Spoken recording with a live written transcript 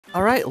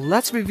Alright,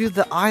 let's review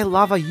the I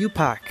Lava U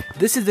pack.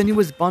 This is the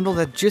newest bundle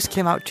that just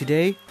came out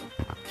today.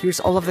 Here's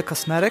all of the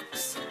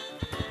cosmetics.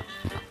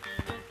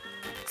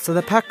 So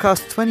the pack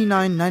costs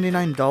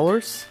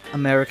 $29.99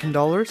 American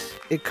dollars.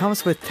 It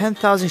comes with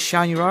 10,000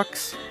 shiny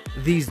rocks,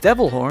 these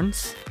devil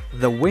horns,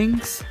 the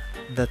wings,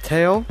 the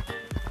tail,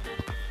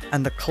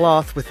 and the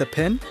cloth with the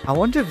pin. I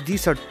wonder if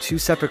these are two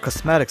separate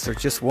cosmetics or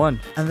just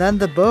one. And then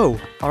the bow.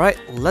 Alright,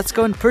 let's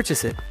go and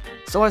purchase it.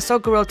 So I saw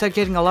Gorilla Tag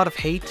getting a lot of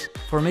hate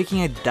for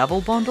making a devil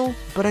bundle,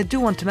 but I do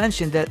want to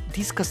mention that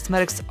these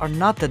cosmetics are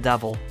not the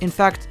devil. In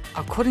fact,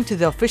 according to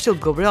the official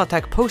Gorilla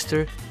Tag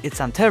poster, it's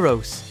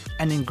Anteros.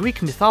 And in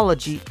Greek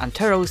mythology,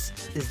 Anteros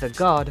is the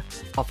god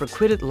of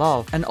requited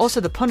love, and also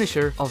the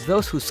punisher of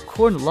those who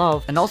scorn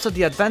love, and also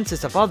the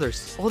advances of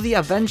others, or the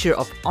avenger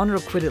of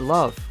unrequited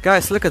love.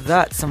 Guys, look at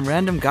that, some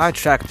random guy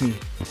tracked me.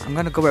 I'm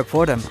gonna go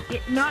report him.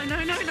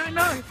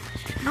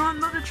 No, I'm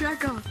not a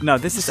tracker. No,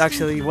 this is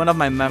actually one of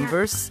my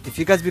members. If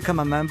you guys become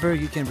a member,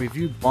 you can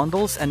review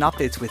bundles and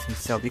updates with me,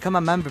 so become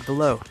a member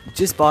below.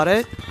 Just bought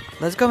it.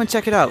 Let's go and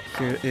check it out.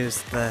 Here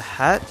is the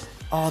hat.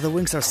 Oh, the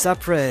wings are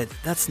separate.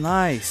 That's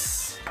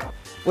nice.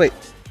 Wait,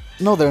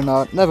 no they're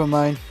not. Never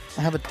mind.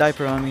 I have a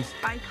diaper on me.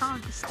 I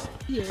can't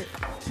see it.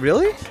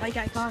 Really? Like,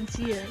 I can't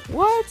see it.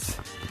 What?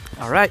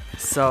 Alright,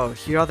 so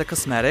here are the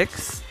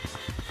cosmetics.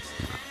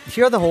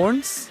 Here are the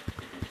horns.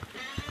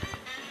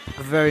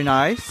 Very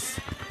nice.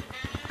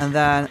 And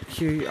then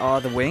here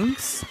are the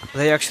wings.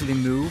 They actually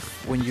move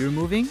when you're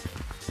moving.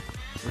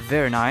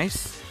 Very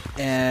nice.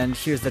 And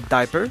here's the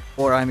diaper.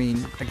 Or I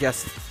mean, I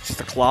guess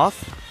just a cloth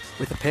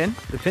with a pin.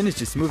 The pin is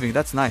just moving.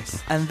 That's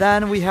nice. And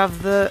then we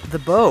have the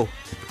bow.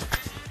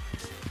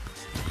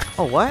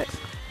 Oh, what?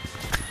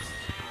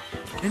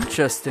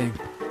 Interesting.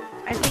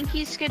 I think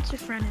he's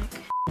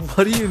schizophrenic.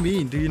 What do you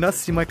mean? Do you not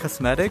see my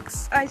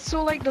cosmetics? I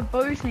saw like the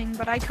bow thing,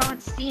 but I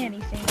can't see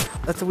anything.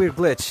 That's a weird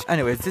glitch.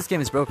 Anyways, this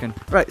game is broken.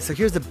 Right, so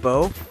here's the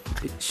bow.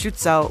 It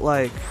shoots out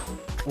like...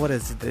 What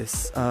is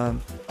this?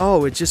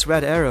 Oh, it's just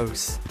red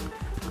arrows.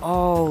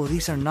 Oh,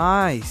 these are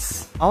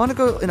nice. I want to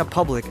go in a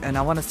public and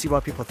I want to see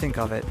what people think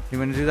of it. You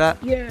want to do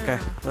that? Yeah. Okay,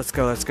 let's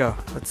go.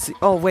 Let's see.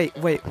 Oh, wait.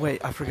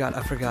 I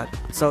forgot.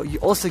 So you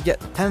also get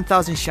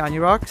 10,000 shiny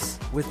rocks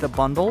with the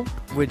bundle,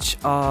 which,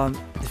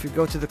 if you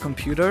go to the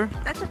computer...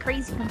 That's a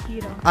crazy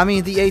computer. I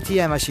mean, the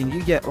ATM machine,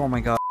 you get, oh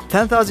my god.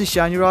 10,000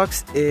 shiny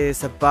rocks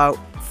is about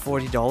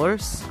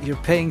 $40. You're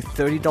paying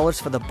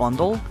 $30 for the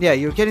bundle. Yeah,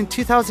 you're getting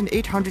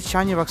 2,800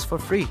 shiny rocks for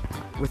free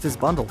with this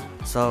bundle.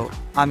 So,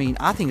 I mean,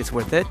 I think it's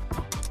worth it.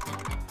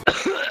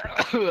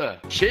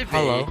 Chippy.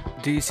 Hello.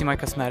 Do you see my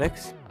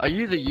cosmetics? Are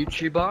you the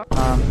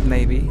YouTuber?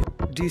 Maybe.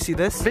 Do you see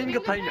this?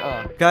 Finger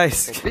painter.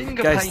 Guys,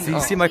 Finger do you painter.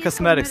 see my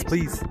cosmetics?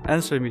 Please,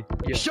 answer me.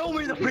 Yeah. Show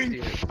me the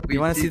finger. You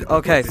wanna see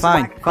okay,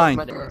 fine.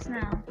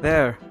 Now.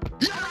 There.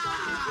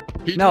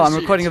 No, I'm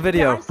recording a Yeah,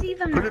 video. I see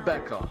them Put now. it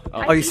back on.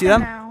 Oh, you see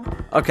them? now.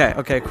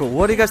 Okay, cool.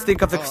 What do you guys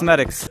think of the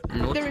cosmetics?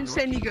 They're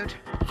insanely good.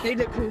 They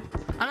look cool.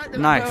 I like the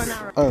Nice. bow and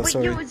arrow. Oh, Wait,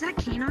 sorry. yo, is that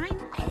canine?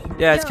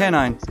 Yeah, it's Yo,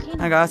 canine. it's canine.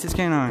 Hi guys, it's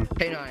canine.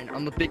 K9,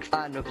 I'm a big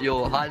fan of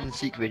your hide and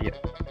seek video.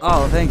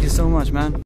 Oh, thank you so much, man.